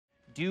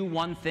Do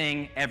one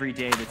thing every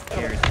day that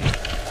scares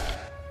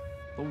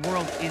you. The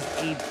world is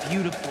a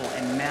beautiful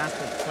and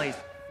massive place,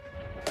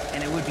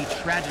 and it would be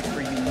tragic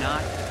for you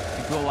not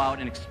to go out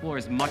and explore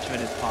as much of it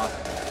as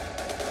possible.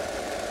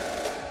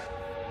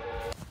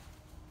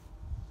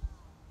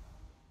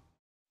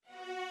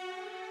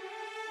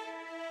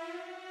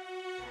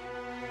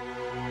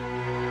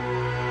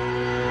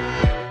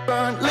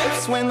 Burnt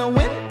lips when the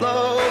wind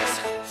blows,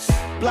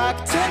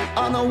 black tint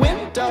on the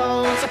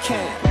windows. I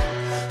can't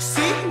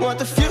see what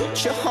the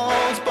future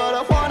holds, but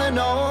I wanna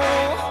know.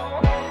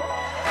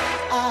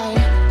 I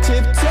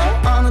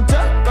tiptoe on the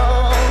dirt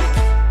road,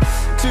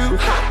 too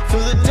hot for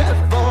the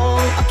devil.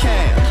 I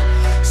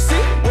can't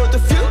see what the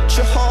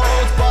future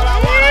holds, but I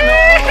wanna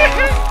know.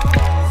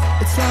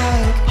 It's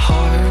like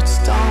hearts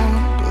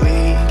don't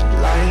bleed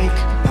like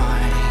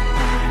mine.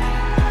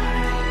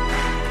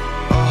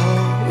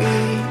 All we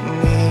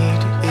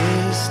need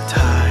is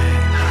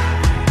time.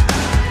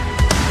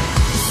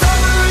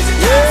 Summer is a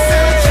kiss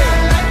and I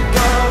can't let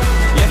go.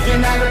 If you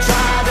never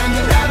try, then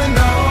you never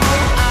know.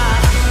 I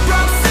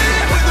broke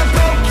city with a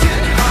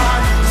broken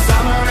heart.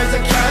 Summer is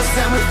a curse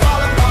and we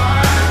fall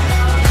apart.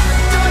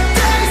 Dark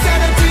days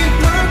and a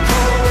deeper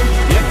cold.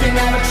 If you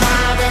never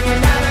try, then you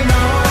never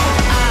know.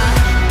 I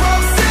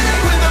broke city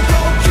with a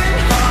broken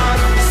heart.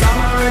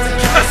 Summer is a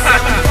curse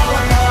and we fall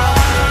apart.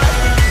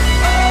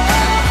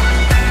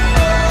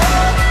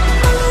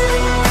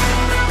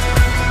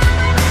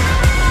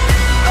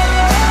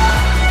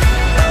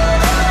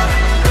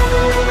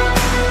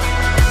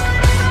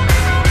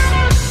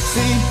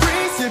 Sea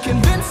breeze to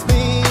convince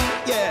me,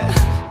 yeah,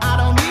 I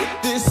don't need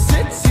this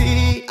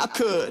city. I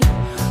could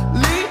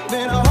leave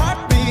in a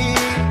heartbeat,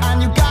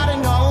 and you gotta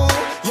know,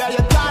 yeah,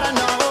 you gotta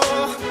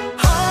know.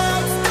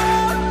 Hearts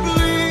that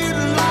bleed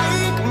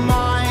like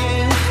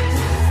mine.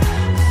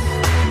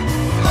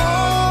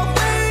 All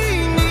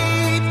we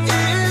need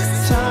is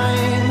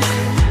time.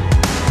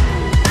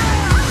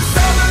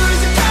 Summer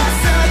is a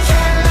curse and I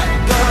can't let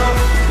go.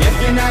 If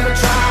you never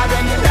try,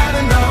 then you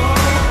never know.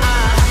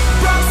 I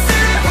broke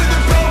city with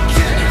a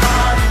broken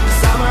heart.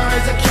 Summer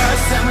is a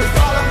curse and we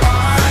fall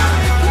apart.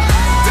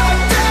 Dark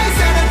days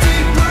and a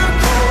deeper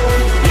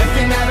cold. If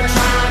you never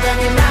try, then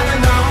you never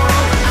know.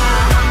 I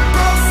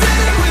broke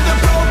city with a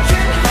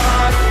broken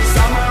heart.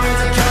 Summer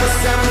is a curse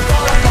and we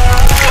fall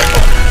apart.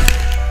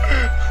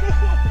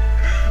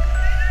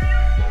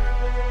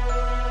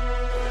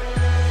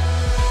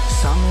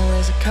 Summer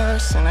is a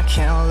curse and I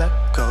can't let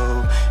go.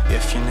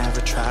 If you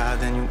never try,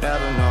 then you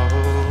never know.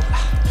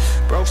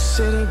 Broke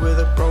city with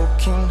a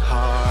broken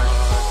heart.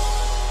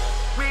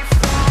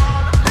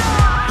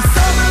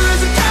 Summer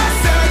is a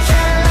curse and I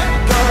can't let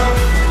go.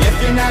 If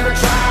you never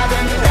try,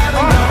 then you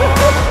never know.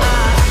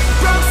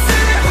 Broke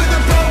city with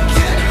a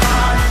broken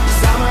heart.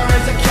 Summer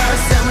is a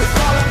curse and we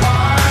fall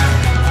apart.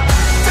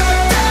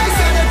 Dark days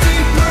and a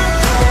deeper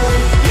cold.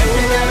 If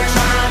you never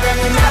try, then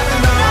you never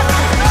know.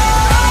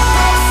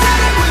 Broke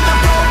city with a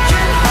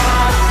broken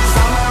heart.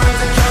 Summer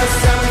is a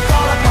curse and we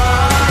fall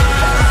apart.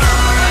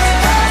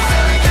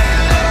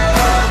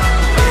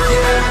 If you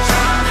never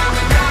try, then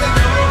you never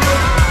know.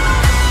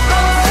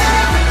 Broke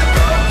city with a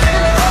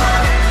broken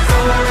heart.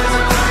 Summer is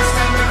a curse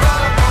and we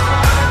fall apart.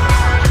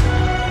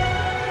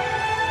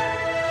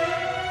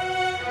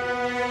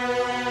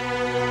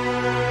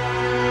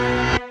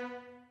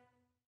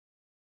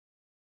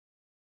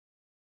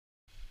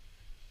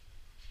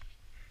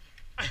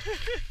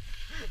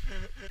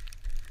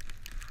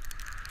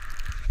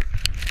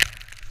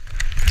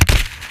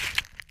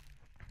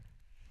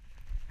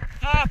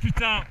 Ah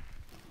putain!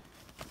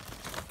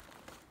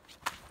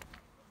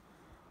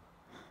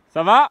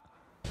 Ça va?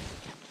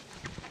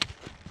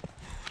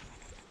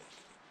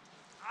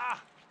 Ah!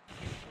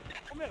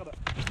 Oh merde!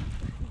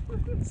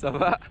 Ça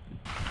va?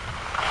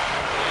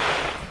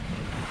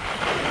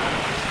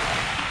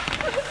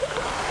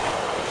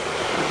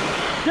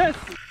 Yes!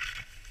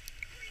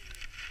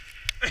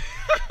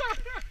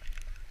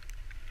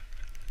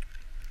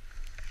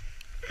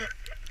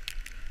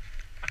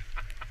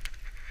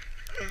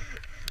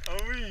 Oh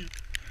oui!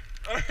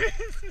 Oh oui,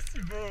 c'est si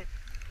beau!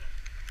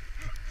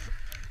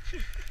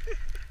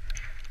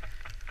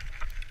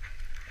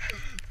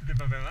 C'était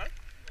pas mal?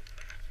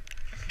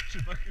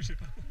 J'ai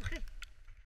pas compris.